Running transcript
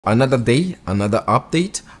Another day, another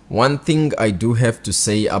update. One thing I do have to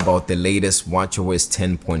say about the latest watchOS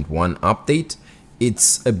 10.1 update,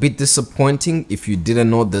 it's a bit disappointing. If you didn't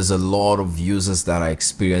know, there's a lot of users that are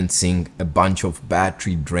experiencing a bunch of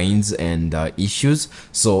battery drains and issues.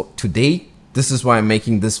 So today, this is why I'm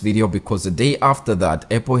making this video, because the day after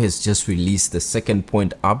that, Apple has just released the second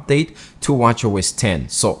point update to watchOS 10.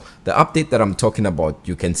 So the update that I'm talking about,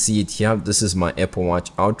 you can see it here. This is my Apple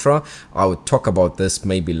Watch Ultra. I'll talk about this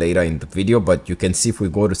maybe later in the video, but you can see if we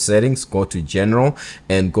go to settings, go to general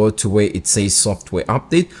and go to where it says software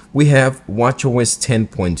update, we have watchOS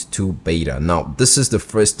 10.2 beta. Now, this is the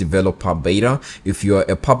first developer beta. If you're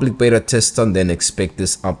a public beta tester, then expect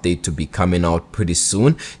this update to be coming out pretty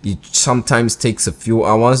soon. It sometimes takes a few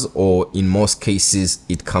hours, or in most cases,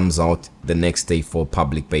 it comes out the next day for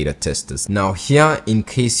public beta testers. Now here, in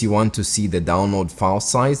case you want to see the download file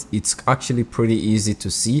size, it's actually pretty easy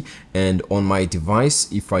to see. And on my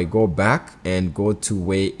device, if I go back and go to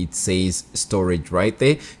where it says storage right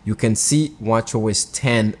there, you can see watchOS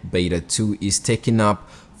 10 beta 2 is taking up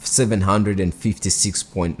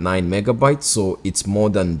 756.9 megabytes, so it's more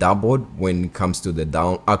than doubled when it comes to the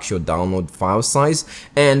actual download file size.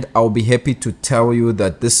 And I'll be happy to tell you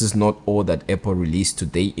that this is not all that Apple released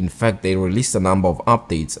today. In fact, they released a number of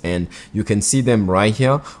updates, and you can see them right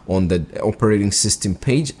here on the operating system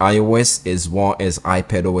page: iOS as well as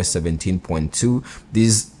iPadOS 17.2.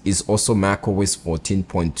 This is also macOS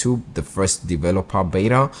 14.2, the first developer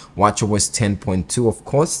beta, watchOS 10.2, of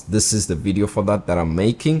course. This is the video for that I'm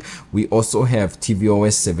making. We also have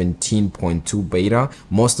tvOS 17.2 beta.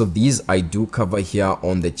 Most of these I do cover here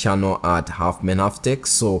on the channel at Half Man Half Tech.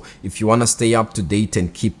 So if you want to stay up to date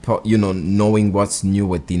and keep knowing what's new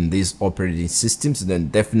within these operating systems, then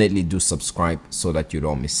definitely do subscribe so that you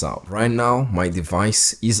don't miss out. Right now, my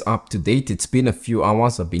device is up to date. It's been a few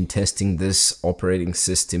hours. I've been testing this operating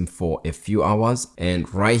system for a few hours, and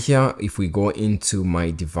right here, if we go into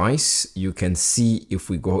my device, you can see, if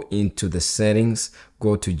we go into the settings,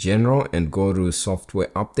 go to general and go to software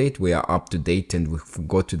update, we are up to date. And if we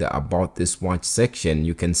go to the about this watch section,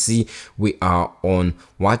 you can see we are on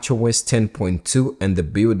watchOS 10.2 and the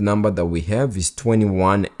build number that we have is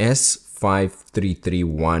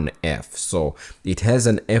 21S5331F. So it has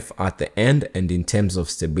an F at the end, and in terms of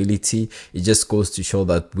stability, it just goes to show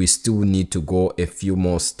that we still need to go a few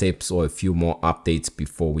more steps or a few more updates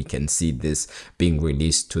before we can see this being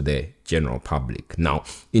released to the general public. Now,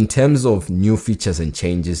 in terms of new features and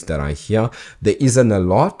changes that are here, there isn't a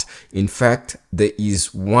lot. In fact, there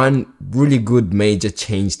is one really good major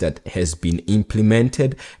change that has been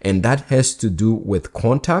implemented, and that has to do with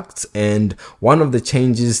contacts. And one of the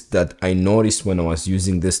changes that I noticed when I was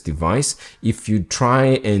using this device, if you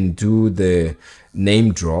try and do the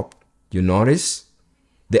name drop, you notice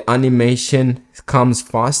the animation comes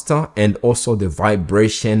faster, and also the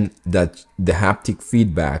vibration, that the haptic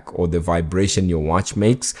feedback or the vibration your watch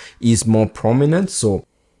makes is more prominent. So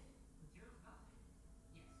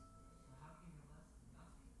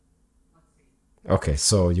okay,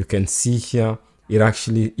 so you can see here it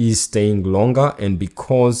actually is staying longer, and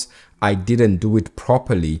because I didn't do it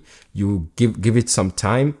properly, you give it some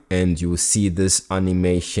time and you see this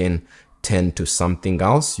animation turn to something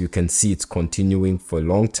else. You can see it's continuing for a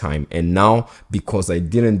long time, and now because I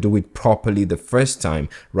didn't do it properly the first time,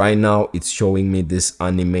 right now it's showing me this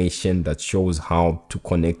animation that shows how to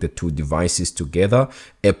connect the two devices together,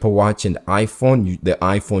 Apple Watch and iPhone. The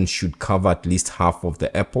iPhone should cover at least half of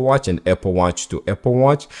the Apple Watch, and Apple Watch to Apple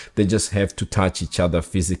Watch, they just have to touch each other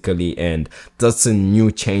physically. And that's a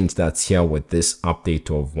new change that's here with this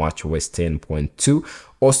update of watchOS 10.2.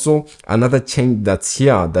 Also, another change that's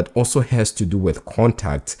here that also has to do with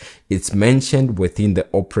contacts. It's mentioned within the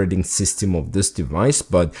operating system of this device,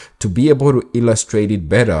 but to be able to illustrate it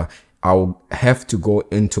better, I'll have to go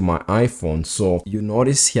into my iPhone. So you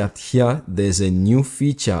notice here there's a new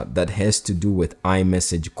feature that has to do with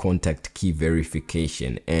iMessage contact key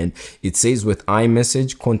verification, and it says with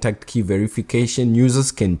iMessage contact key verification,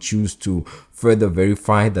 users can choose to further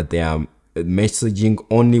verify that they are messaging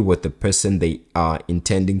only with the person they are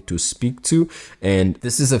intending to speak to. And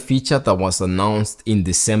this is a feature that was announced in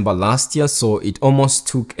December last year, so it almost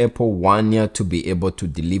took Apple 1 year to be able to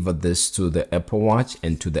deliver this to the Apple Watch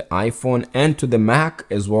and to the iPhone and to the Mac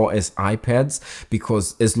as well as iPads,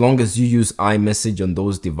 because as long as you use iMessage on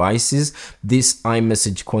those devices, this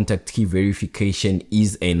iMessage contact key verification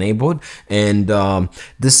is enabled. And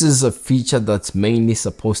this is a feature that's mainly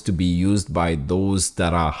supposed to be used by those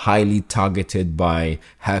that are highly targeted by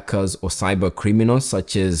hackers or cyber criminals,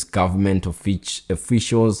 such as government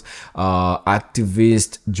officials,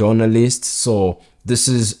 activists, journalists. So this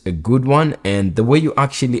is a good one, and the way you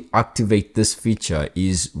actually activate this feature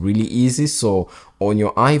is really easy. So on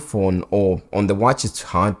your iPhone or on the watch, it's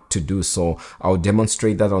hard to do, so I'll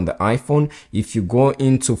demonstrate that on the iPhone. If you go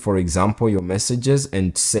into, for example, your messages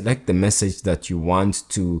and select the message that you want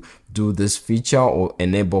to do this feature or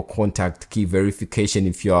enable contact key verification,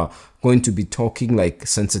 if you are going to be talking like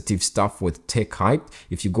sensitive stuff with tech hype,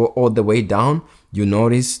 if you go all the way down, you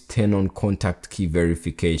notice turn on contact key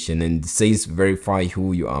verification, and it says verify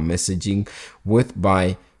who you are messaging with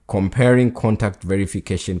by comparing contact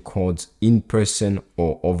verification codes in person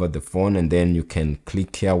or over the phone. And then you can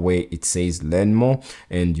click here where it says learn more,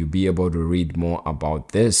 and you'll be able to read more about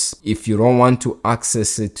this. If you don't want to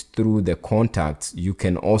access it through the contacts, you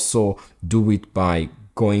can also do it by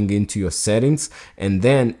going into your settings, and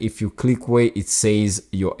then if you click where it says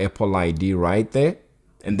your Apple ID right there,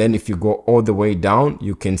 and then if you go all the way down,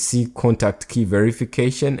 you can see contact key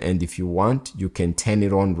verification, and if you want, you can turn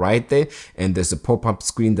it on right there, and there's a pop-up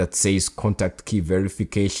screen that says contact key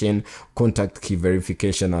verification. Contact key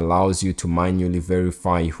verification allows you to manually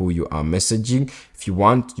verify who you are messaging. If you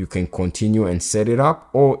want, you can continue and set it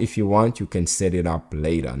up, or if you want, you can set it up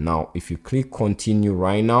later. Now, if you click continue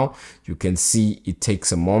right now, you can see it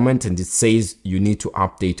takes a moment, and it says you need to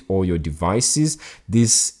update all your devices.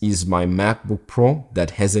 This is my MacBook Pro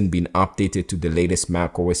that hasn't been updated to the latest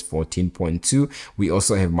macOS 14.2. We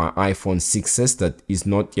also have my iPhone 6s that is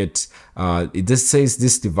not yet, it just says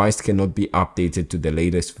this device cannot be updated to the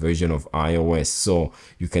latest version of iOS. So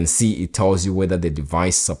you can see it tells you whether the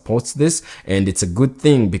device supports this, and it's a good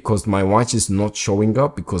thing because my watch is not showing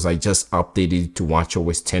up because I just updated it to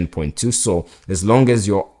watchOS 10.2. So as long as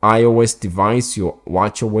your iOS device, your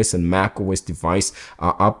watchOS and macOS device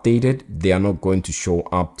are updated, they are not going to show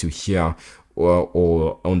up to here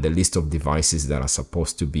or on the list of devices that are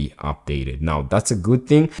supposed to be updated. Now that's a good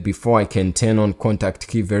thing. Before I can turn on contact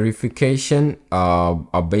key verification,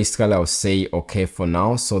 basically I'll say okay for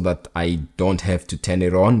now so that I don't have to turn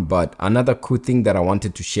it on. But another cool thing that I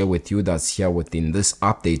wanted to share with you that's here within this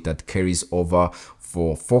update that carries over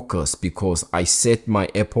for focus, because I set my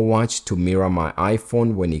Apple Watch to mirror my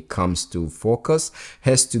iPhone when it comes to focus,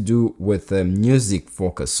 has to do with music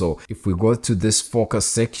focus. So if we go to this focus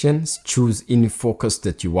section, choose any focus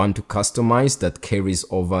that you want to customize that carries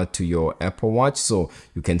over to your Apple Watch. So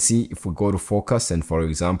you can see if we go to focus and for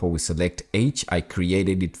example we select H, I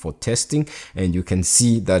created it for testing, and you can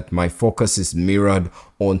see that my focus is mirrored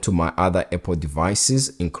onto my other Apple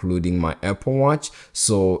devices, including my Apple Watch.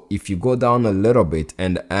 So if you go down a little bit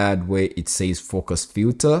and add where it says focus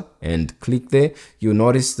filter and click there, you'll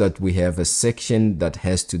notice that we have a section that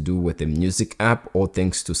has to do with the music app, all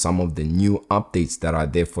thanks to some of the new updates that are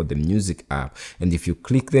there for the music app. And if you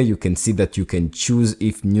click there, you can see that you can choose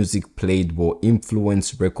if music played will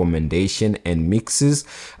influence recommendation and mixes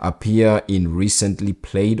appear in recently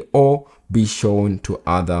played or be shown to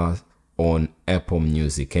others on Apple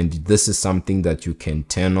Music. And this is something that you can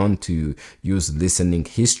turn on to use listening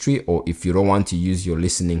history, or if you don't want to use your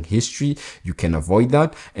listening history, you can avoid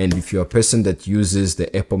that. And if you're a person that uses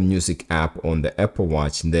the Apple Music app on the Apple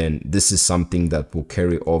Watch, then this is something that will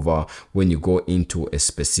carry over when you go into a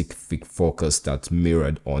specific focus that's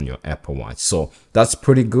mirrored on your Apple Watch. So that's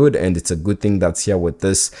pretty good, and it's a good thing that's here with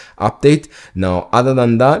this update. Now, other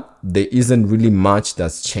than that, there isn't really much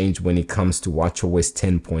that's changed when it comes to watchOS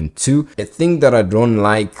 10.2. A thing that I don't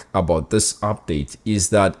like about this update is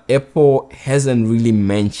that Apple hasn't really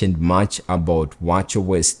mentioned much about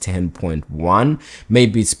watchOS 10.1.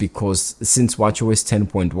 Maybe it's because since watchOS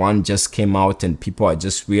 10.1 just came out and people are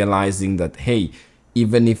just realizing that, hey,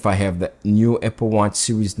 even if I have the new Apple Watch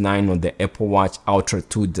Series 9 or the Apple Watch Ultra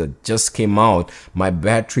 2 that just came out, my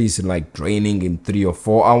battery is like draining in 3 or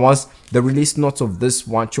 4 hours. The release notes of this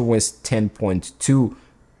watchOS 10.2,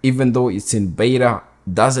 even though it's in beta,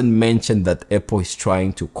 doesn't mention that Apple is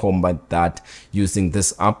trying to combat that using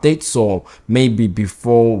this update. So maybe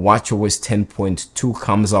before watchOS 10.2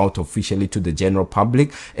 comes out officially to the general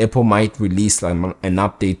public, Apple might release an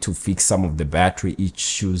update to fix some of the battery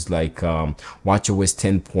issues, like watchOS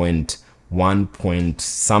 10.1 point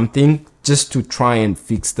something, just to try and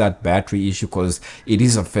fix that battery issue, because it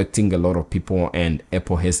is affecting a lot of people and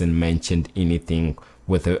Apple hasn't mentioned anything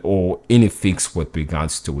with it or any fix with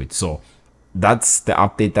regards to it. So that's the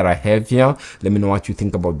update that I have here. Let me know what you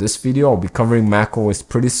think about this video. I'll be covering macOS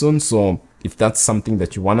pretty soon, so if that's something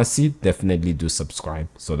that you want to see, definitely do subscribe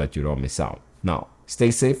so that you don't miss out. Now,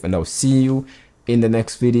 stay safe, and I'll see you in the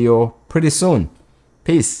next video pretty soon.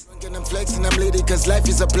 Peace. vexing, I'm litty cause life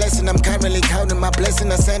is a blessing. I'm currently counting my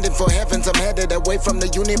blessing, ascending for heavens. I'm headed away from the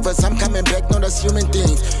universe, I'm coming back, not assuming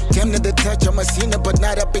things. Tempted to touch, I'm a sinner, but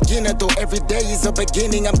not a beginner. Though every day is a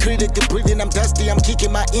beginning, I'm critically breathing, I'm dusty, I'm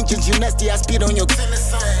kicking my engines, you nasty, I speed on your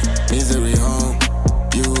misery home,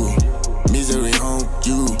 you. Misery home,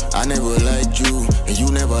 you. I never liked you, and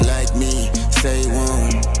you never liked me. Stay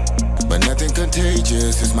warm, but nothing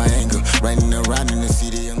contagious is my anger. Running around in the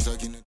city, I'm so